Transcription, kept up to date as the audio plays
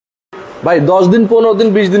ভাই 10 দিন 15 দিন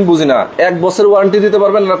 20 দিন বুঝি না, 1 বছর ওয়ারেন্টি দিতে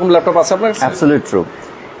পারবেন এরকম ল্যাপটপ আছে আপনার কাছে? Absolute true.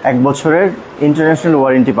 1 বছরের ইন্টারন্যাশনাল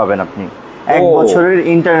ওয়ারেন্টি পাবেন আপনি। 1 বছরের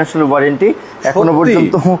ইন্টারন্যাশনাল ওয়ারেন্টি। এখনো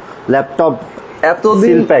পর্যন্ত ল্যাপটপ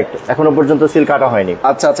এতদিন প্যাক, এখনো পর্যন্ত সিল কাটা হয়নি।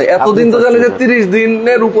 আচ্ছা আচ্ছা, এতদিন তো জানি যে 30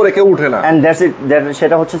 দিনের উপরে কেউ উঠে না। এন্ড দ্যাটস ইট,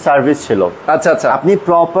 সেটা হচ্ছে সার্ভিস ছিল। আচ্ছা আচ্ছা, আপনি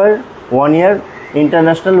প্রপার 1 ইয়ার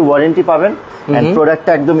ইন্টারন্যাশনাল ওয়ারেন্টি পাবেন। এন্ড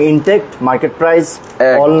প্রোডাক্টটা একদম ইনটেক্ট, মার্কেট প্রাইস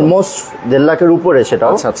অলমোস্ট 1.5 লাখের উপরে সেটা।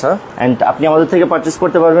 আচ্ছা আচ্ছা, এন্ড আপনি আমাদের থেকে পারচেজ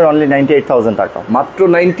করতে পারবেন অনলি 98,000 টাকা। মাত্র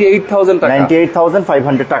 98,000 টাকা?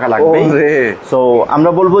 98,500 টাকা লাগবে। সো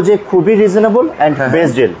আমরা বলবো যে খুবই reasonable and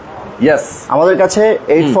best deal. Yes, আমাদের কাছে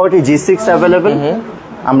 840 G6 অ্যাভেলেবল।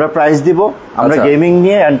 আমরা প্রাইস দিব, আমরা গেমিং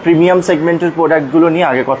নিয়ে এন্ড প্রিমিয়াম সেগমেন্টের প্রোডাক্ট গুলো নিয়ে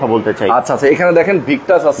আগে কথা বলতে চাই। আচ্ছা আচ্ছা, এখানে দেখেন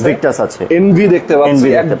ভিক্টাস আছে, ভিক্টাস আছে, এনভি দেখতে পাচ্ছি,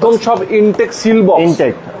 একদম সব intact seal box,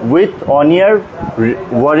 intact with 1 year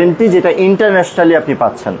warranty, যেটা ইন্টারন্যাশনালি আপনি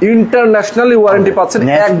পাচ্ছেন। ইন্টারন্যাশনালি ওয়ারেন্টি পাচ্ছেন,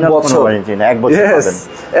 1 বছর ওয়ারেন্টি না, 1 বছর পাবেন।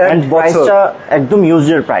 এন্ড প্রাইসটা একদম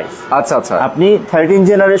ইউজার প্রাইস। আচ্ছা আচ্ছা, আপনি 13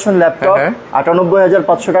 জেনারেশন ল্যাপটপ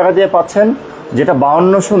 98,500 টাকা দিয়ে পাচ্ছেন, যেটা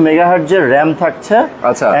 5200 মেগাহার্টজের র্যাম থাকছে।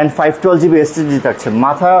 আচ্ছা, এন্ড 512GB এসএসডি থাকছে।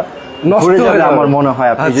 মাথা নষ্ট হয়ে যাবে আমার মনে হয়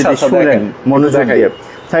আপনি যদি শুনেন মনোযোগ দিয়ে।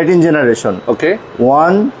 13 জেনারেশন, ওকে,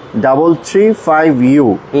 1335U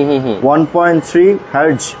 1.3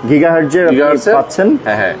 হার্টজ গিগাহার্টজের আপনি পাচ্ছেন।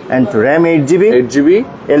 And RAM 8GB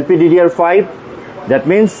LPDDR5, that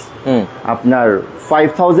means আপনার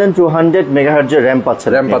 5200 মেগাহার্টজের র্যাম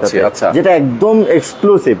পাচ্ছেন। আচ্ছা, যেটা একদম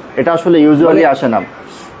এক্সক্লুসিভ, এটা আসলে ইউজুয়ালি আসে না,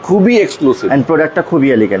 খুবই এক্সক্লুসিভ। এন্ড প্রোডাক্টটা খুবই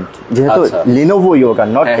এলিগেন্ট, যেহেতু Lenovo yoga,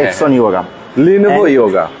 not exon yoga, Lenovo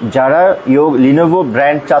yoga. যারা লিনোভো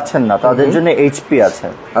ব্র্যান্ড চাচ্ছেন না তাদের জন্য এইচপি আছে।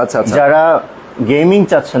 আচ্ছা আচ্ছা, যারা গেমিং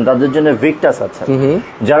চাচ্ছেন তাদের জন্য ভিক্টাস আছে।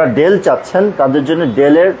 যারা ডেল চাচ্ছেন তাদের জন্য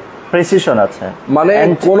ডেলের প্রেসিশন আছে। মানে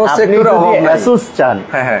কোন সেক্টরে অভাব নাই। অ্যাসুস চান,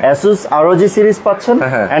 অ্যাসুস আরওজি সিরিজ পাচ্ছেন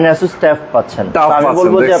এন্ড অ্যাসুস ট্যাফ পাচ্ছেন। আমি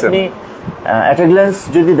বলবো যে আপনি এট এ গ্ল্যান্স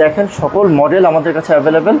যদি দেখেন, সকল মডেল আমাদের কাছে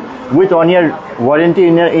available with 1 year warranty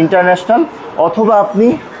international. অথবা আপনি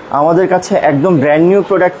আমাদের কাছে একদম ব্র্যান্ড নিউ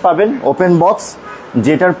প্রোডাক্ট পাবেন ওপেন বক্স,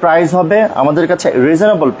 যেটার প্রাইস হবে আমাদের কাছে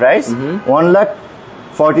রিজনেবল প্রাইস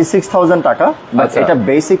 1,46,000 টাকা। এটা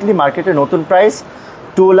বেসিকলি মার্কেটে নতুন প্রাইস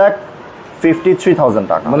 2,53,000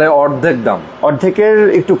 টাকা, মানে অর্ধেক দাম, অর্ধেকের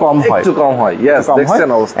একটু কম হয়, একটু কম হয়। ইয়েস, দেখছেন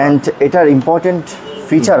অবস্থা। এন্ড এটার ইম্পর্টেন্ট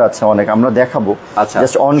ফিচার আছে অনেক, আমরা দেখাবো। আচ্ছা,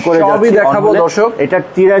 জাস্ট অন করে সবই দেখাবো দর্শক। এটা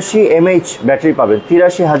 83 mAh ব্যাটারি পাবেন,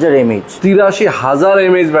 83,000 mAh, 83,000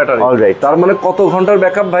 mAh ব্যাটারি। অলরাইট, তার মানে কত ঘন্টার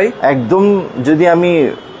ব্যাকআপ ভাই? একদম যদি আমি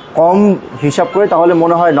কম হিসাব করি তাহলে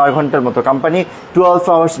মনে হয় 9 ঘন্টার মতো। Company 12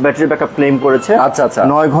 hours battery backup claim করেছে। আচ্ছা আচ্ছা,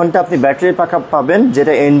 9 ঘন্টা আপনি ব্যাটারি ব্যাকআপ পাবেন,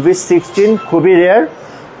 যেটা NV16 খুবই রেয়ার।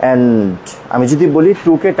 এন্ড আমি যদি বলি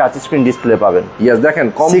 2K টাচ স্ক্রিন ডিসপ্লে পাবেন। ইয়েস, দেখেন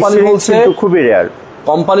কোম্পানি বলছে খুবই রেয়ার।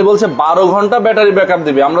 কোম্পানি বলছে 12 ঘন্টা ব্যাটারি ব্যাকআপ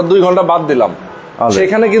দিবে, আমরা 2 ঘন্টা বাদ দিলাম।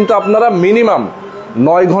 সেখানে কিন্তু আপনারা মিনিমাম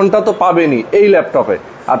 9 ঘন্টা তো পাবেনই এই ল্যাপটপে।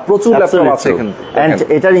 আর প্রচুর ল্যাপটপ আছে এখানে। এন্ড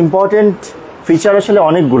এটার ইম্পর্টেন্ট ফিচার আসলে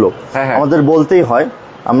অনেকগুলো, আমাদের বলতেই হয়,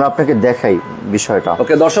 আমরা আপনাকে দেখাই বিষয়টা।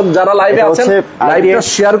 ওকে দর্শক, যারা লাইভে আছেন লাইভটা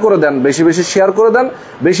শেয়ার করে দেন, বেশি বেশি শেয়ার করে দেন,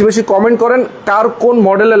 বেশি বেশি কমেন্ট করেন। কার কোন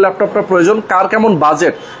মডেলের ল্যাপটপটা প্রয়োজন, কার কেমন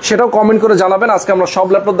বাজেট, সেটাও কমেন্ট করে জানাবেন। আজকে আমরা সব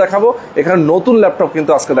ল্যাপটপ দেখাবো, এখানে নতুন ল্যাপটপ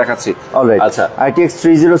কিন্তু আজকে দেখাচ্ছি। অলরাইট, আচ্ছা, RTX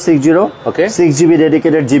 3060, ওকে, 6GB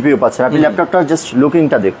ডেডিকেটেড জিপিইউ পাচ্ছেন। আপনি ল্যাপটপটা জাস্ট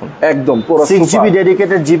লুকিংটা দেখুন, একদম পুরো 6GB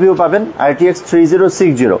ডেডিকেটেড জিপিইউ পাবেন। RTX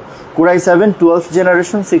 3060 Core i7 12th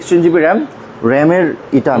generation, 16GB RAM। র্যামের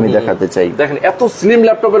এটা আমি দেখাতে চাই, দেখেন এত স্লিম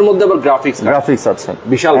ল্যাপটপের মধ্যে আবার গ্রাফিক্স আছে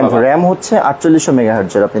বিশাল। র্যাম হচ্ছে 4800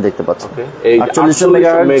 মেগাহার্টজের, আপনি দেখতে পাচ্ছেন 4800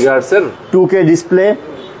 মেগাহার্টজের 2K ডিসপ্লে,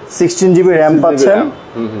 16GB র্যাম পাচ্ছেন।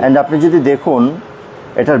 এন্ড আপনি যদি দেখুন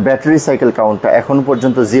এটার ব্যাটারি সাইকেল কাউন্টটা এখন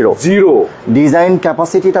পর্যন্ত জিরো। ডিজাইন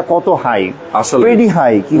ক্যাপাসিটিটা কত হাই, আসলে ভেরি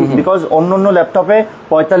হাই, বিকজ অন্যান্য ল্যাপটপে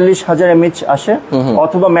 45,000 mAh আসে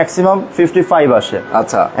অথবা ম্যাক্সিমাম 55 আসে।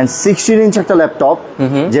 আচ্ছা, এন্ড 16 ইঞ্চ একটা ল্যাপটপ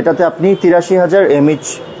যেটাতে আপনি 83,000 mAh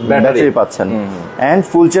ব্যাটারি পাচ্ছেন। এন্ড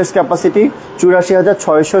ফুল চার্জ ক্যাপাসিটি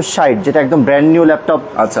 84,660, যেটা একদম ব্র্যান্ড নিউ ল্যাপটপ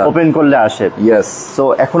ওপেন করলে আসে। ইয়েস, সো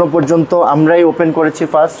এখনো পর্যন্ত আমরাই ওপেন করেছি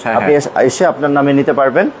ফার্স্ট, আপনি এসে আপনার নামে নিতে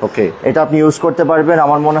পারবেন। ওকে, এটা আপনি ইউজ করতে পারবেন,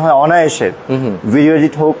 আমার মনে হয় অনায়াসে ভিডিও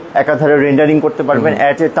এডিট হোক, একাধারে রেন্ডারিং করতে পারবেন।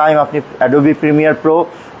 এট এ টাইম আপনি অ্যাডোবি প্রিমিয়ার প্রো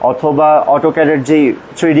অথবা অটোক্যাডের যে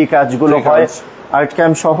 3D কাজগুলো হয়, আর্ট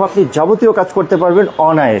ক্যাম সহ আপনি যাবতীয় কাজ করতে পারবেন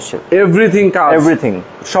অনায়াসে। এভরিথিং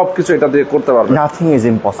সবকিছু এটা দিয়ে করতে পারবেন, নাথিং ইজ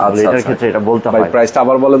ইম্পসিবল। এটার ক্ষেত্রে এটা বলতে হয়। প্রাইসটা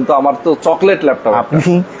আবার বলেন তো, আমার তো চকলেট ল্যাপটপ।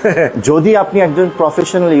 আপনি যদি আপনি একজন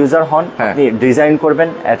প্রফেশনাল ইউজার হন, আপনি ডিজাইন করবেন,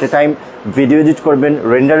 এট এ টাইম ভিডিও এডিট করবেন,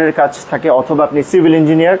 রেন্ডারের কাজ থাকে, অথবা আপনি সিভিল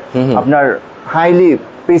ইঞ্জিনিয়ার, আপনার হাইলি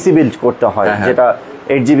পিসি বিল্ড করতে হয়, যেটা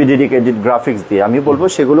 8GB ডেডিকেটেড গ্রাফিক্স দিয়ে। আমি বলবো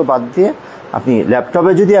সেগুলো বাদ দিয়ে আপনি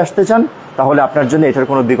ল্যাপটপে যদি আসতে চান তাহলে আপনার জন্য এটার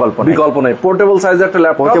কোনো বিকল্প নেই। পোর্টেবল সাইজ একটা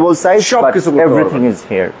ল্যাপটপ, পোর্টেবল সাইজ, সবকিছু এভরিথিং ইজ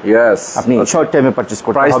হিয়ার। ইয়েস, আপনি শর্ট টাইমে পারচেজ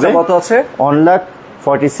করতে হবে। প্রাইসটা কত আছে?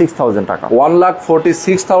 1,46,000 টাকা।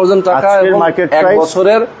 1,46,000 টাকা এবং মার্কেট 1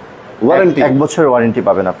 বছরের ওয়ারেন্টি। 1 বছরের ওয়ারেন্টি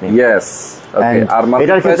পাবেন আপনি। ইয়েস, ওকে। আর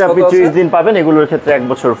এটার ক্ষেত্রে আপনি 30 দিন পাবেন, এগুলোর ক্ষেত্রে 1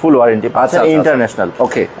 বছর ফুল ওয়ারেন্টি পাচ্ছেন international.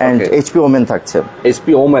 Okay, and HP Omen থাকছে। HP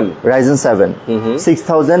Omen Ryzen 7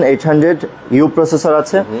 6800U processor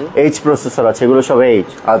আছে, H প্রসেসর আছে, এগুলো সব H।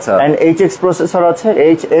 আচ্ছা। এন্ড HX প্রসেসর আছে,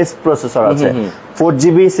 HS প্রসেসর আছে।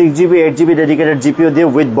 4GB 6GB 8GB dedicated GPU দিয়ে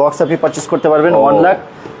উইথ বক্স আপনি পারচেজ করতে পারবেন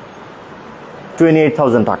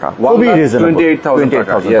 1,28,000 টাকা। খুবই রিজনেবল।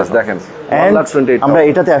 28,000 ইয়েস, দেখেন আমরা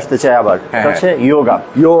এটাতে আসতে চাই আবার, এটা হচ্ছে ইয়োগা।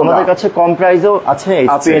 আমাদের কাছে কম প্রাইসেও আছে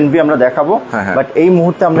HP Envy, আমরা দেখাবো, বাট এই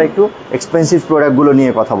মুহূর্তে আমরা একটু এক্সপেন্সিভ প্রোডাক্ট গুলো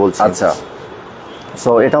নিয়ে কথা বলছি। আচ্ছা,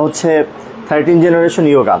 সো এটা হচ্ছে 13 generation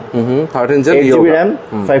yoga, 13 gen 8GB RAM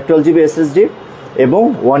 512GB SSD এবং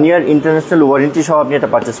 1 ইয়ার ইন্টারন্যাশনাল ওয়ারেন্টি সহ আপনি এটা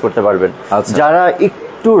পারচেজ করতে পারবেন। যারা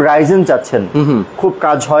একটু রাইজেন চাচ্ছেন, খুব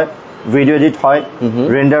কাজ হয়, ভিডিও এডিট হয়,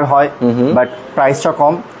 রেন্ডার হয়, বাট প্রাইসটা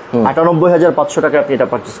কম, 98,500 টাকা আপনি এটা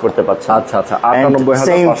পারচেজ করতে পারছেন। আচ্ছা আচ্ছা,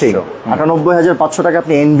 98,500 98,500 টাকা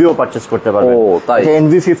আপনি এনভিও পারচেজ করতে পারবেন। ও তাই?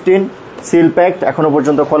 এনভি 15 সিল প্যাকড, এখনো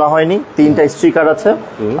পর্যন্ত খোলা হয়নি, 3টা স্টিকার আছে,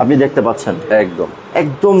 আপনি দেখতে পাচ্ছেন।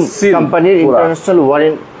 একদম কোম্পানির ইন্টারন্যাশনাল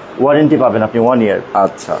ওয়ারেন্টি পাবেন আপনি 1 ইয়ার।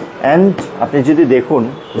 আচ্ছা, এন্ড আপনি যদি দেখুন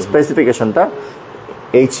স্পেসিফিকেশনটা,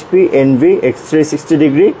 HP Envy X360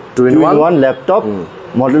 degree 2-in-1 laptop,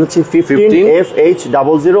 model হচ্ছে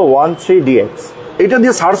 15FH0013DX। এটা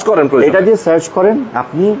দিয়ে সার্চ করেন, এটা দিয়ে সার্চ করেন,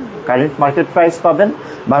 আপনি কারেন্ট মার্কেট প্রাইস পাবেন।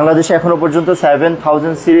 বাংলাদেশে এখনো পর্যন্ত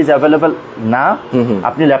 7000 সিরিজ অ্যাভেলেবল না।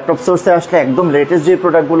 আপনি ল্যাপটপ সোর্সে আসলে একদম লেটেস্ট যে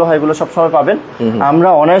প্রোডাক্টগুলো হয় এগুলো সবসময় পাবেন। আমরা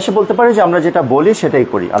অনায়াসে বলতে পারি যে আমরা যেটা বলি সেটাই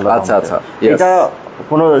করি। আচ্ছা আচ্ছা, এটা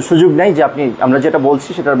কোনো সুযোগ নাই যে আপনি আমরা যেটা বলছি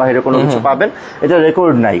সেটার বাইরে কোনো কিছু পাবেন, এটা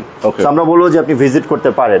রেকর্ড নাই। আমরা বলবো যে আপনি ভিজিট করতে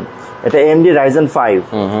পারেন। এটা AMD Ryzen 5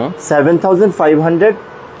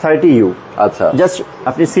 7530U। আচ্ছা, জাস্ট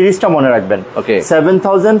আপনি সিরিজটা মনে রাখবেন, ওকে,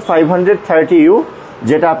 7530U,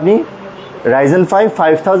 যেটা আপনি Ryzen 5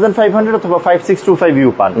 5500 অথবা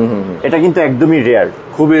 5625U পান। এটা কিন্তু একদমই রেয়ার,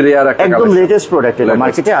 খুবই রেয়ার, একদম লেটেস্ট প্রোডাক্ট। এটা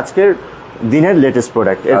মার্কেটে আজকের দিনের লেটেস্ট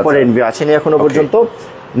প্রোডাক্ট। এরপরে এনভি আসেনি এখনো পর্যন্ত।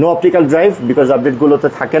 No optical drive, because update গুলোতে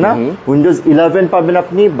থাকে না। উইন্ডোজ 11 পাবেন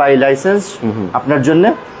আপনি বাই লাইসেন্স আপনার জন্য।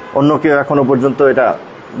 অন্য কেউ এখনো পর্যন্ত এটা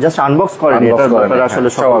জাস্ট আনবক্স করেনি, এটার ব্যাপারে আসলে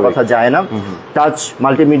সব কথা যায় না। টাচ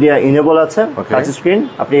মাল্টিমিডিয়া ইনেবল আছে, টাচ স্ক্রিন,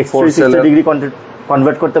 আপনি X360 ডিগ্রি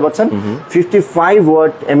কনভার্ট করতে পারছেন। 55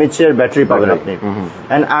 ওয়াট এমএইচ এর ব্যাটারি পাবেন আপনি,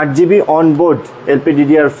 এন্ড 8GB অনবোর্ড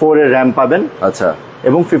LPDDR4 এর RAM পাবেন। আচ্ছা,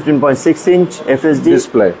 এবং 15.6 inch FSD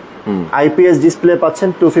display, IPS display পাচ্ছেন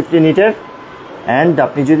 250 নিটের। এন্ড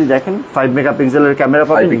আপনি যদি দেখেন 5 মেগাপিক্সেলের ক্যামেরা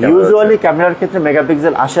পাবেন। ইউজুয়ালি ক্যামেরার ক্ষেত্রে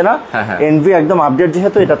মেগাপিক্সেল আসে না, এনভি একদম আপডেট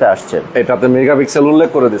যেহেতু এটাতে আসছে, এটাতে মেগাপিক্সেল উল্লেখ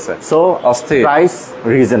করে দিয়েছে। সো প্রাইস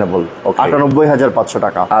রিজনেবল, 98,500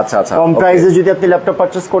 টাকা। আচ্ছা আচ্ছা, কম প্রাইসে যদি আপনি ল্যাপটপ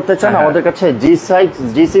পারচেজ করতে চান, আমাদের কাছে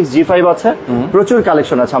G6 G5 আছে, প্রচুর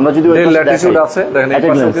কালেকশন আছে। আমরা যদি ল্যাটিটিউড আছে, দেখেন এই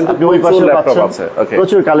পাশে কিন্তু প্রচুর ল্যাপটপ আছে, ওকে,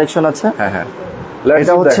 প্রচুর কালেকশন আছে। হ্যাঁ,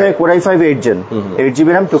 এটা হচ্ছে Core i5 8 Gen, 8GB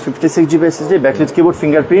RAM 256GB SSD, backlit keyboard,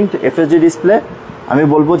 fingerprint, FSD display. আমি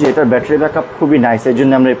বলবো যে এটার ব্যাটারি ব্যাকআপ খুবই নাইস, এই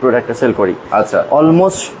জন্য আমরা এই প্রোডাক্টটা সেল করি। আচ্ছা,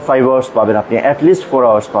 অলমোস্ট 5 আওয়ার্স পাবেন আপনি, অ্যাট লিস্ট 4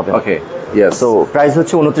 আওয়ার্স পাবেন। ওকে, ইয়েস। সো প্রাইস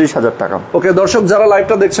হচ্ছে 29,000 টাকা। ওকে দর্শক, যারা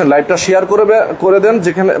লাইভটা দেখছেন, লাইভটা শেয়ার করে দেন।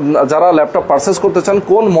 যেখানে যারা ল্যাপটপ পারচেজ করতে চান,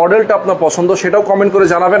 কোন মডেলটা আপনার পছন্দ সেটাও কমেন্ট করে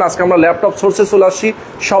জানাবেন। আজকে আমরা ল্যাপটপ সোর্সে চলে আসছি,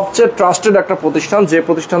 সবচেয়ে ট্রাস্টেড একটা প্রতিষ্ঠান, যে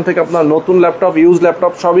প্রতিষ্ঠান থেকে আপনার নতুন ল্যাপটপ, ইউজ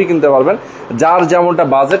ল্যাপটপ সবই কিনতে পারবেন। যার যেমনটা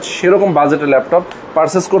বাজেট, সেরকম বাজেটের ল্যাপটপ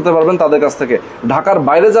পারচেজ করতে পারবেন তাদের কাছ থেকে। ঢাকার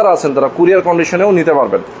বাইরে যারা আছেন তারা কুরিয়ার কন্ডিশনেও নিতে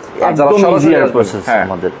পারবেন।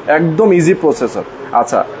 একদম ইজি প্রসেসর।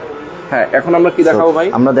 আচ্ছা, হ্যাঁ, এখন আমরা কি দেখাবো ভাই?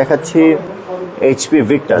 আমরা দেখাচ্ছি HP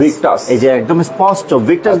Victus। এই যে একদম স্পষ্ট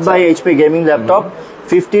Victus by HP gaming laptop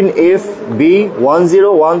 15F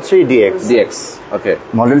B1013DX। ওকে,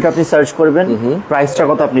 মডেলটা আপনি সার্চ করবেন, প্রাইসটা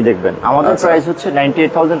কত আপনি দেখবেন। আমাদের প্রাইস হচ্ছে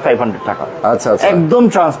 98,500 টাকা। আচ্ছা, একদম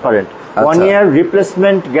ট্রান্সপারেন্ট। 1 ইয়ার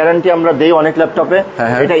রিপ্লেসমেন্ট গ্যারান্টি আমরা দেই অনেক ল্যাপটপে।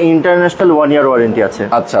 এটা ইন্টারন্যাশনাল 1 ইয়ার ওয়ারেন্টি আছে।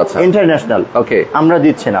 আচ্ছা আচ্ছা, ইন্টারন্যাশনাল, ওকে, আমরা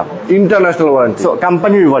দিচ্ছি না ইন্টারন্যাশনাল ওয়ারেন্টি, সো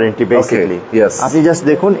কোম্পানির ওয়ারেন্টি বেসিক্যালি। আপনি জাস্ট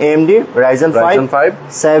দেখুন AMD Ryzen 5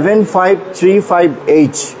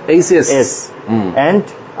 7535H ACS, and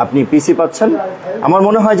আপনি পিসি পাচ্ছেন। আমার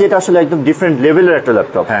মনে হয় যে এটা আসলে একদম ডিফারেন্ট লেভেলের একটা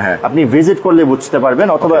ল্যাপটপ। আপনি ভিজিট করলে বুঝতে পারবেন,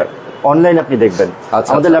 অথবা অনলাইন আপনি দেখবেন।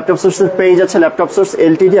 আমাদের ল্যাপটপ সোর্সের পেজ আছে, ল্যাপটপ সোর্স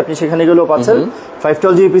LTD, আপনি সেখানে গেলেও পাচ্ছেন।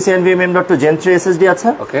 512GB PC NVMe M.2 Gen 3 SSD আছে,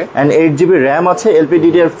 এন্ড 8GB RAM আছে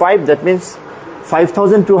LPDDR5, দ্যাট মিন্স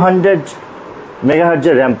 5200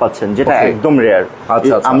 মেগাহার্জের র্যাম পাচ্ছেন, যেটা একদম রেয়ার।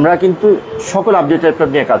 আমরা কিন্তু সকল আপডেট ল্যাপটপ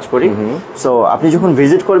নিয়ে কাজ করি। সো আপনি যখন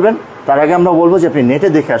ভিজিট করবেন তার আগে আমরা বলবো যে আপনি নেটে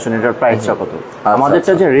দেখে আসুন এটার প্রাইসটা কত।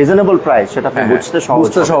 আমাদেরটা যে রিজনেবল প্রাইস সেটা আপনি বুঝতে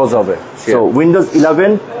সহজ হবে। সো উইন্ডোজ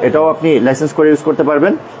 11 এটাও আপনি লাইসেন্স করে ইউজ করতে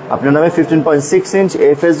পারবেন। আপনার নামে 15.6 inch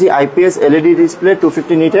FSD IPS LED display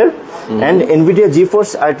 250 নিটের and NVIDIA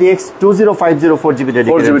GeForce RTX 2050 4GB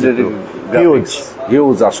dedicated.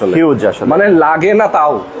 Huge আসলে মানে লাগে না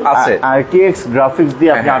তাও আছে। RTX গ্রাফিক্স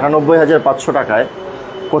দিয়ে আপনি 98,500 টাকায়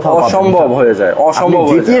কোথাও অসম্ভব হয়ে যায়, অসম্ভব।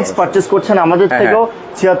 GTX পারচেজ করছেন আমাদের থেকেও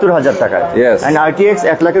 76,000 টাকায় এন্ড RTX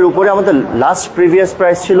 1 লাখের উপরে। আমাদের লাস্ট প্রিভিয়াস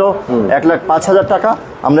প্রাইস ছিল 1,05,000 টাকা,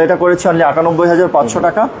 আমরা এটা করেছি অনলি 98,500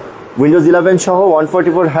 টাকা। উইন্ডোজ 11 সহ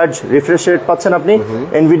 144 হার্জ রিফ্রেশ রেট পাচ্ছেন আপনি,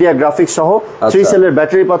 এনভিডিয়া গ্রাফিক্স সহ 3 সেলের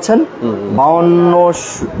ব্যাটারি পাচ্ছেন,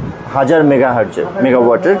 52,000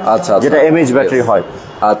 মেগাওয়াটের, যেটা এমএইচ ব্যাটারি হয়।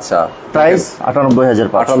 আচ্ছা, প্রাইস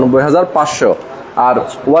 98,500 আর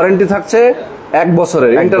ওয়ারেন্টি থাকছে 1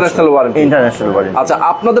 বছরের ইন্টারন্যাশনাল ওয়ারেন্টি। আচ্ছা,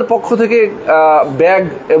 আপনাদের পক্ষ থেকে ব্যাগ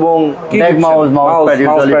এবং মাউস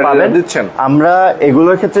দিচ্ছেন? আমরা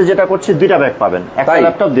এগুলোর ক্ষেত্রে যেটা করছি, 2টা ব্যাগ পাবেন, একটা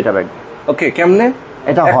ল্যাপটপ 2টা ব্যাগ। ওকে, কেমনে?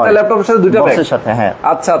 এটা হয় একটা ল্যাপটপের সাথে 2টা ব্যাগের সাথে, হ্যাঁ।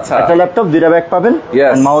 আচ্ছা আচ্ছা, একটা ল্যাপটপ 2টা ব্যাগ পাবেন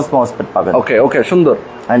এন্ড মাউসপ্যাড পাবেন। ওকে, সুন্দর।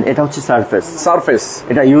 এন্ড এটা হচ্ছে সারফেস,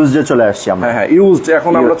 এটা ইউজড চলে আসছে আমরা। হ্যাঁ, ইউজড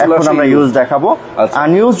এখন আমরা ইউজ দেখাবো।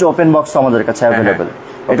 আনইউজড ওপেন বক্স আমাদের কাছে अवेलेबल।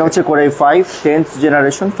 এটা হচ্ছে Core i5 10th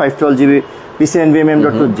generation 512GB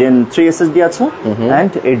PCNVMe.2 Gen 3 SSD আছে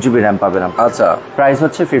এন্ড 8GB RAM পাবেন আপনি। আচ্ছা, প্রাইস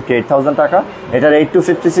হচ্ছে 58,000 টাকা। এটার 8 to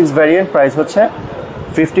 56 ভ্যারিয়েন্ট প্রাইস হচ্ছে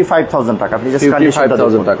 55,000 টাকা। আপনি জাস্ট কন্ডিশনটা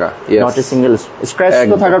 55,000 টাকা, নট এ সিঙ্গেল স্ক্র্যাচ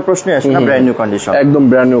তো থাকার প্রশ্নই আসে না, ব্র্যান্ড নিউ কন্ডিশন, একদম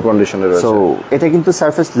ব্র্যান্ড নিউ কন্ডিশনে রয়েছে। সো এটা কিন্তু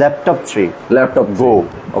সারফেস ল্যাপটপ 3 ল্যাপটপ গো।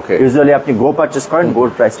 ওকে, ইউজুয়ালি আপনি গো পারচেজ করেন, গোর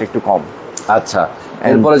প্রাইসটা একটু কম। আচ্ছা,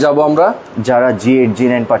 এরপরে যাব আমরা যারা G8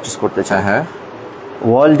 G9 পারচেজ করতে চান। হ্যাঁ,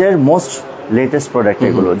 ওয়ার্ল্ডের মোস্ট লেটেস্ট প্রোডাক্ট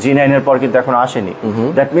এগুলো। G9 এর পর কিন্তু এখন আসেনি,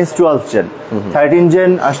 দ্যাট মিন্স 12 জেন। 13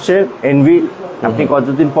 জেন আসছে এনভি, আপনি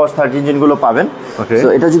কতদিন পর 13 জেন গুলো পাবেন। সো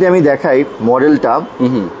এটা যদি আমি দেখাই মডেলটা,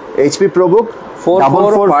 HP ProBook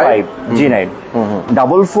 445 G9,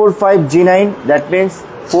 445 G9, that means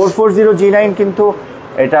 440 G9, কিন্তু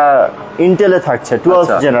এটা ইন্টেলে থাকছে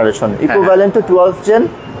 12th generation, equivalent to 12th gen.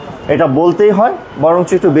 এটা বলতেই হয়, বরং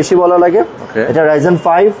একটু বেশি বলা লাগে। এটা Ryzen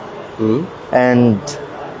 5 এন্ড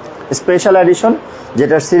স্পেশাল এডিশন,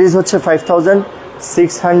 যেটার সিরিজ হচ্ছে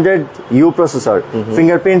 5600U প্রসেসর,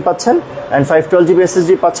 ফিঙ্গারপ্রিন্ট পাচ্ছেন এন্ড 512GB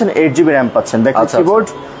SSD পাচ্ছেন, 8GB RAM পাচ্ছেন, backlight keyboard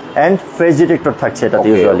and face detector থাকছে এটাতে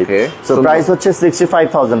ইউজুয়ালি। সো প্রাইস হচ্ছে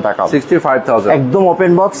 65,000 টাকা। 65,000 একদম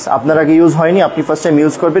ওপেন বক্স, আপনার আগে ইউজ হয়নি, আপনি ফার্স্ট টাইম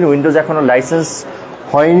ইউজ করবেন। উইন্ডোজ এখনো লাইসেন্স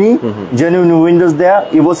হয়নি, জেনুইন উইন্ডোজ দেয়া,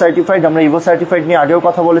 ইভো সার্টিফাইড। আমরা ইভো সার্টিফাইড নিয়ে আগেও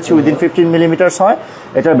কথা বলেছি, উইদিন 15 মিলিমিটার হয়।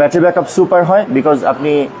 এটার ব্যাটারি ব্যাকআপ সুপার হয়, বিকজ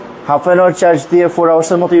আপনি হাফ অ্যান আওয়ার চার্জ দিয়ে 4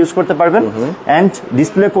 আওয়ার্সের মতো ইউজ করতে পারবেন। এন্ড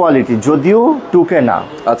ডিসপ্লে কোয়ালিটি যদিও 2K না,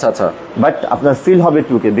 আচ্ছা, বাট আপনার ফিল হবে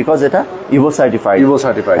 2K, বিকজ এটা ইভো সার্টিফাইড।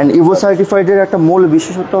 এন্ড ইভো সার্টিফাইডের একটা মূল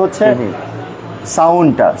বিশেষত্ব হচ্ছে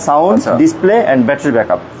sound, display and battery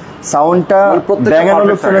backup. সাউন্ডটা Bang &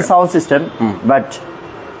 Olufsen'ের সাউন্ড সিস্টেম, বাট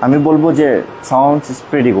আমি বলবো যে সাউন্ড ইজ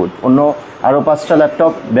প্রিটি গুড। অন্য আরো 5টা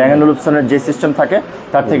ল্যাপটপ Bang & Olufsen'ের যে সিস্টেম থাকে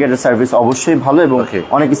তার থেকে এর সার্ভিস অবশ্যই ভালো এবং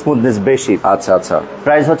অনেক স্মুথনেস বেশি। আচ্ছা,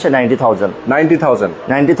 প্রাইস হচ্ছে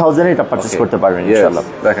 90,000 এটা পারচেজ করতে পারবেন ইনশাআল্লাহ।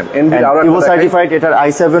 দেখেন, ইভো সার্টিফাইড, এটার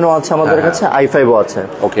i7 ও আছে আমাদের কাছে, i5 ও আছে।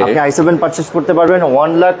 আপনি i7 পারচেজ করতে পারবেন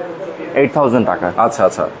 1,08,000 টাকা। আচ্ছা,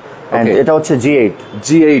 এন্ড এটা হচ্ছে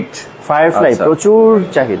G8 ফায়ারফ্লাই, প্রচুর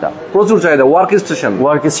চাহিদা,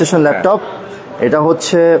 ওয়ার্ক স্টেশন ল্যাপটপ। এটা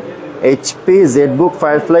হচ্ছে HP ZBook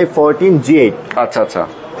Firefly 14 G8। আচ্ছা,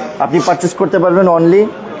 আপনি পারচেজ করতে পারবেন অনলি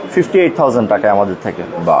 58,000 টাকায় আমাদের থেকে।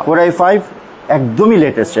 Core i5 একদমই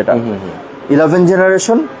লেটেস্ট, এটা 11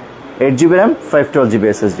 generation, 8GB RAM 512GB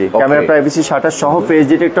SSD, camera privacy shutter সহ ফেস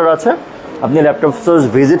ডিটেক্টর আছে। আপনি ল্যাপটপ স্টোর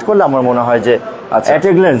ভিজিট করলে আমার মনে হয় যে এট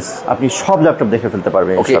এ গ্ল্যান্স আপনি সব ল্যাপটপ দেখে ফেলতে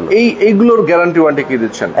পারবেন ইনশাআল্লাহ। এইগুলোর গ্যারান্টি ওয়ারেন্টি কি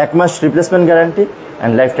দিচ্ছেন? 1 মাস replacement guarantee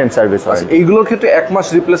and life time service warranty. এইগুলোর ক্ষেত্রে 1 মাস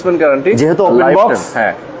রিপ্লেসমেন্ট গ্যারান্টি, যেহেতু ওপেন বক্স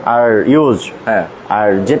আর ইউজ। আর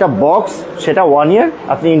যেটা বক্স সেটা 1 ইয়ার,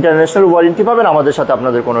 আপনি ইন্টারন্যাশনাল ওয়ারেন্টি পাবেন। আমাদের সাথে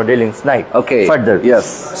আপনাদের কোনো ডিলিংস নাই ফার্দার।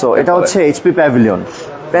 সো এটা হচ্ছে HP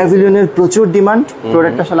প্যাভিলিয়নের প্রচুর ডিমান্ড,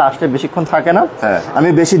 প্রোডাক্ট আসলে আসলে বেশিক্ষণ থাকে না। আমি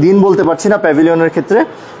বেশি দিন বলতে পারছি না প্যাভিলিয়নের ক্ষেত্রে।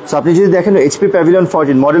 সো আপনি যদি দেখেন HP Pavilion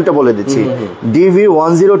 14 মডেলটা বলে দিচ্ছি,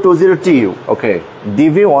 DV1020TU।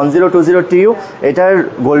 DV1020TU, এটার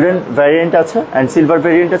গোল্ডেন ভ্যারিয়েন্ট আছে এন্ড সিলভার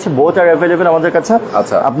ভ্যারিয়েন্ট আছে, বোথ আর অ্যাভেলেবল আমাদের কাছে।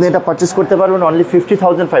 আপনি এটা পারচেজ করতে পারবেন অনলি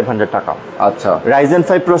 50,500 টাকা। Ryzen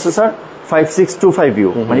 5 প্রসেসর 5625U,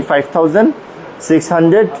 মানে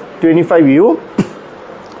 5625U।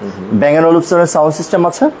 Bang & Olufsen'ের সাউন্ড সিস্টেম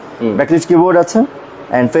আছে, ব্যাকলাইট কিবোর্ড আছে,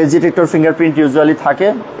 and face detector fingerprint usually থাকে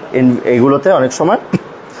এইগুলোতে অনেক সময়,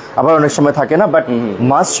 আবার অনেক সময় থাকে না, বাট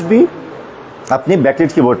মাস্ট বি আপনি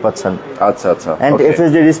ব্যাকলাইট কিবোর্ড পাচ্ছেন। আচ্ছা আচ্ছা। এন্ড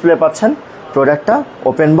এফএসডি ডিসপ্লে পাচ্ছেন। প্রোডাক্টটা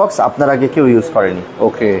ওপেন বক্স, আপনার আগে কেউ ইউজ করেনি।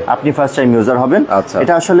 ওকে, আপনি ফার্স্ট টাইম ইউজার হবেন। আচ্ছা,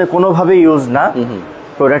 এটা আসলে কোনোভাবে ইউজ না,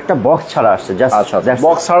 প্রোডাক্টটা বক্স ছাড়া আসছে, জাস্ট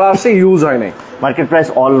বক্স ছাড়া আসছে, ইউজ হয় নাই। মার্কেট প্রাইস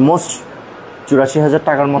অলমোস্ট 84,000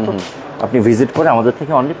 টাকার মতো। আপনি ভিজিট করে আমাদের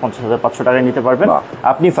থেকে অনলি 50,500 টাকায় নিতে পারবেন,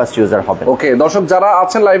 আপনি ফার্স্ট ইউজার হবেন। ওকে দর্শক যারা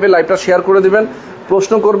আছেন লাইভে, লাইভটা শেয়ার করে দিবেন,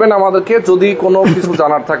 প্রশ্ন করবেন আমাদেরকে, যদি কোনো কিছু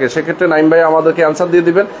জানার থাকে সেক্ষেত্রে নাইম ভাই আমাদেরকে অ্যান্সার দিয়ে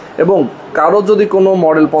দিবেন, এবং কারো যদি কোনো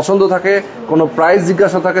মডেল পছন্দ থাকে, কোনো প্রাইস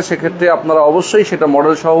জিজ্ঞাসা থাকে, সেক্ষেত্রে আপনারা অবশ্যই সেটা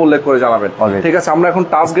মডেল সহ উল্লেখ করে জানাবেন। ঠিক আছে, আমরা এখন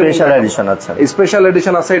টাচ গেমিং স্পেশাল এডিশন আছে, স্পেশাল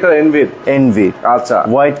এডিশন আছে, এটা এনভি। আচ্ছা,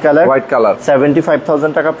 হোয়াইট কালার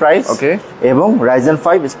 75,000 টাকা প্রাইস। ওকে, এবং Ryzen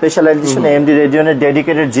 5 special edition AMD রেডিয়নের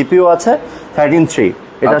dedicated GPU আছে 13.3।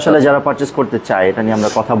 এটা আসলে যারা পারচেজ করতে চায় এটা নিয়ে আমরা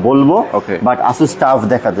কথা বলবো, বাট আসুস টাফ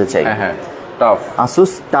দেখাতে চাই। হ্যাঁ, টাফ,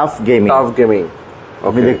 আসুস টাফ গেমিং।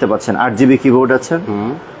 আপনি দেখতে পাচ্ছেন 8GB কিবোর্ড আছে,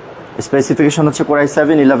 স্পেসিফিকেশন হচ্ছে Core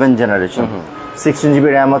i7 11 generation, 16GB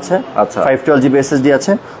RAM আছে, 512GB SSD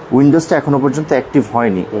আছে। উইন্ডোজটা এখনো পর্যন্ত অ্যাক্টিভ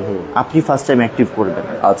হয়নি, আপনি ফার্স্ট টাইম অ্যাক্টিভ করবেন।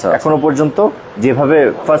 আচ্ছা, এখনো পর্যন্ত যেভাবে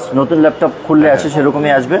ফার্স্ট নতুন ল্যাপটপ খুললে আসে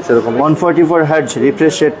সেরকমই আসবে। 144 হার্জ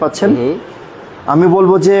রিফ্রেশ রেট পাচ্ছেন। আমি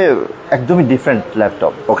বলবো যে একদমই ডিফারেন্ট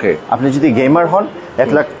ল্যাপটপ। ওকে, আপনি যদি গেমার হন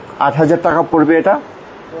 1,08,000 টাকা পড়বে, এটা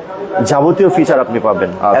যাবতীয় ফিচার আপনি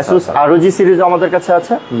পাবেন। Asus ROG সিরিজ আমাদের কাছে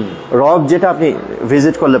আছে, রগ যেটা আপনি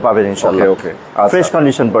ভিজিট করলে পাবেন ইনশাআল্লাহ। ওকে, fresh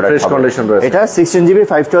condition product, fresh condition রয়েছে। এটা 16GB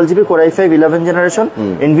 512GB Core i5 11 generation,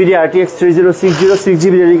 Nvidia RTX 3060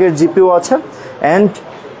 6GB dedicated GPU আছে, এন্ড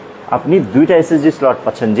আপনি দুইটা SSD স্লট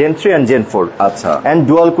পাচ্ছেন, Gen 3 এন্ড Gen 4। আচ্ছা, and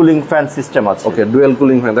dual cooling fan system আছে। ওকে, ডুয়াল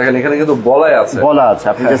কুলিং ফ্যান, দেখেন এখানে কিন্তু বলা আছে,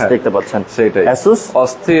 আপনি জাস্ট দেখতে পাচ্ছেন। সেটাই, Asus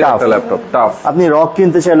অস্থির একটা ল্যাপটপ, টাফ। আপনি রগ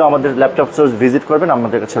কিনতে চাইলে আমাদের ল্যাপটপ স্টোর ভিজিট করবেন,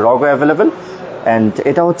 আমাদের কাছে রগও अवेलेबल। এন্ড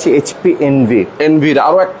এটা হচ্ছে HP এনভির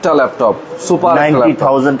আরো একটা ল্যাপটপ, সুপার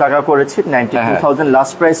 90,000 টাকা করেছি, 92,000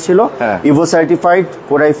 লাস্ট প্রাইস ছিল। Ivo certified,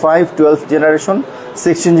 Core i5 12th generation,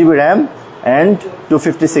 16GB RAM and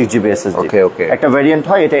 256GB SSD। একটা ভ্যারিয়েন্ট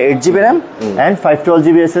হয়, এটা 8GB RAM and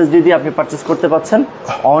 512GB SSD দিয়ে আপনি পারচেজ করতে পাচ্ছেন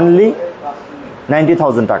অনলি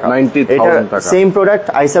 90,000 টাকা। এটা সেম প্রোডাক্ট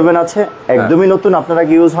i7 আছে, একদমই নতুন, আপনার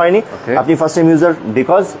আগে ইউজ হয়নি, আপনি first time user,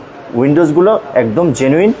 because Windows গুলো একদম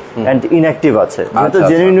জেনুইন এন্ড ইনঅ্যাক্টিভ আছে। যেহেতু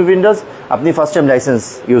জেনুইন উইন্ডোজ, আপনি ফার্স্ট টাইম লাইসেন্স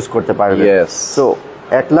ইউজ করতে পারবেন। সো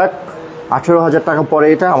 1,18,000 টাকা পরে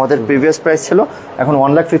এটা আমাদের প্রিভিয়াস প্রাইস ছিল, এখন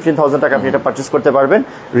 1,15,000 টাকা আপনি এটা পারচেজ করতে পারবেন।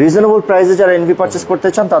 রিজনেবল প্রাইসে যারা এনভি পারচেজ করতে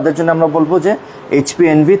চান তাদের জন্য আমরা বলবো যে HP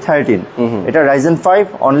এনভি 13, এটা Ryzen 5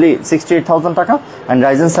 অনলি 68,000 টাকা, এন্ড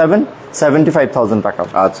Ryzen 7 75,000 টাকা।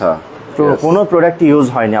 আচ্ছা, তো কোনো প্রোডাক্ট ইউজ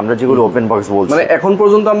হয়নি, আমরা যেগুলো ওপেন বক্স বলছি, মানে এখন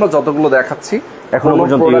পর্যন্ত আমরা যতগুলো দেখাচ্ছি এখনো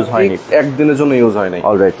পর্যন্ত ইউজ হয়নি, একদিনের জন্য ইউজ হয় নাই।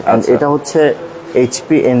 অলরাইট, এন্ড এটা হচ্ছে HP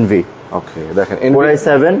এনভি। ওকে, দেখেন Core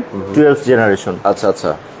i7 12th জেনারেশন। আচ্ছা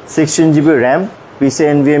আচ্ছা, 16GB RAM, PC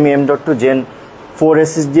NVMe M.2 Gen 4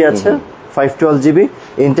 SSD আছে, 512GB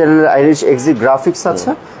Intel Irish Xe graphics আছে,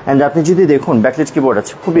 এন্ড আপনি যদি দেখুন ব্যাকলাইট কিবোর্ড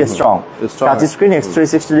আছে, খুবই strong, touch screen,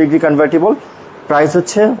 X360 degree convertible. Price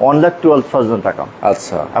হচ্ছে 1,12,000 টাকা।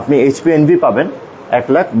 আচ্ছা, আপনি HP এনভি পাবেন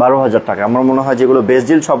 1,12,000 টাকা। আমার মনে হয় যেগুলো বেস্ট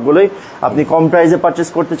ডিল সবগুলোই আপনি কম প্রাইসে পারচেজ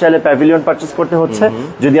করতে চাইলে প্যাভিলিয়ন পারচেজ করতে হচ্ছে।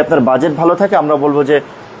 যদি আপনার বাজেট ভালো থাকে আমরা বলবো যে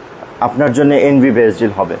আপনার জন্য এনভি বেস্ট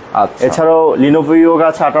ডিল হবে। এছাড়াও Lenovo Yoga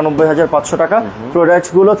আছে 98,500 টাকা। প্রোডাক্টস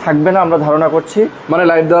গুলো থাকবে না আমরা ধারণা করছি, মানে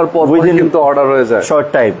লাইভ দেওয়ার পর কিন্তু অর্ডার হয়ে যায় শর্ট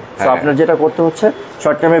টাইম। তো আপনার যেটা করতে হচ্ছে,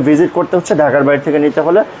 শর্ট টাইমে ভিজিট করতে হচ্ছে, ঢাকার বাইরে থেকে নিতে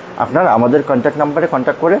হলে আপনার আমাদের কন্ট্যাক্ট নাম্বারে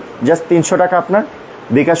কন্ট্যাক্ট করে জাস্ট 300 টাকা আপনার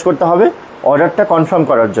বিকাশ করতে হবে অর্ডারটা কনফার্ম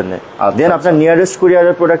করার জন্য। দেন আপনার নিয়ারেস্ট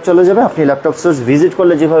কুরিয়ারের প্রোডাক্ট চলে যাবে। আপনি ল্যাপটপ স্টোর ভিজিট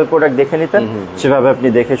করলে যেভাবে প্রোডাক্ট দেখে নিতেন সেভাবে আপনি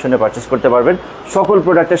দেখে শুনে পারচেজ করতে পারবেন। সকল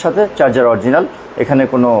প্রোডাক্টের সাথে চার্জার অরিজিনাল, এখানে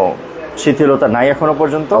কোনো শিথিলতা নাই এখনো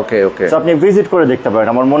পর্যন্ত। তো আপনি ভিজিট করে দেখতে পারেন,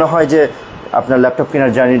 আমার মনে হয় যে আপনার ল্যাপটপ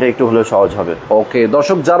কেনার জার্নিটা একটু হলেও সহজ হবে। ওকে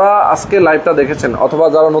দর্শক, যারা আজকে লাইভটা দেখেছেন অথবা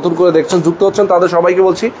যারা নতুন করে দেখছেন, যুক্ত হচ্ছেন, তাদের সবাইকে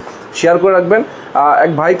বলছি শেয়ার করে রাখবেন।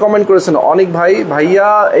 এক ভাই কমেন্ট করেছেন, অনেক ভাইয়া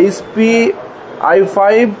HP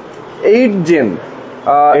i5 8 Gen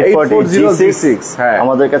 840G6 হ্যাঁ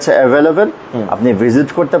আমাদের কাছে অ্যাভেলেবেল, আপনি ভিজিট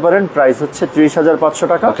করতে পারেন। প্রাইস হচ্ছে 30,500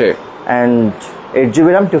 টাকা, and 8GB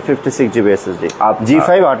RAM 256GB SSD, G5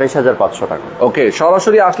 28,500 টাকা। ওকে,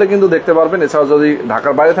 সরাসরি আসলে কিন্তু দেখতে পারবেন। এছাড়া যদি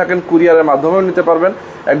ঢাকার বাইরে থাকেন কুরিয়ারের মাধ্যমেও নিতে পারবেন।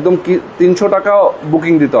 একদম কি 300 টাকা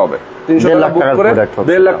বুকিং দিতে হবে, 300 টাকা বুক করে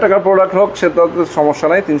 1.5 লাখ টাকার প্রোডাক্ট হোক সেটাতে সমস্যা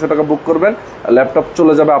নাই, 300 টাকা বুক করবেন, ল্যাপটপ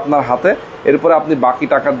চলে যাবে আপনার হাতে। এরপরে আপনি বাকি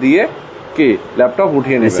টাকা দিয়ে কি ল্যাপটপ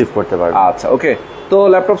উঠিয়ে রিসিভ করতে পারবেন। আচ্ছা ওকে, তো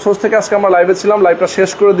ল্যাপটপ সোর্স থেকে আজকে আমরা লাইভে ছিলাম, লাইভটা শেষ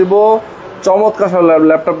করে দিব চমৎকার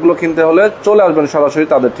ল্যাপটপগুলো কিনতে হলে চলে আসবেন সরাসরি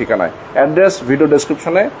তাদের ঠিকানায়। অ্যাড্রেস ভিডিও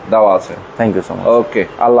ডেসক্রিপশনে দেওয়া আছে। Thank you so much. ওকে,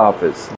 আল্লাহ হাফেজ।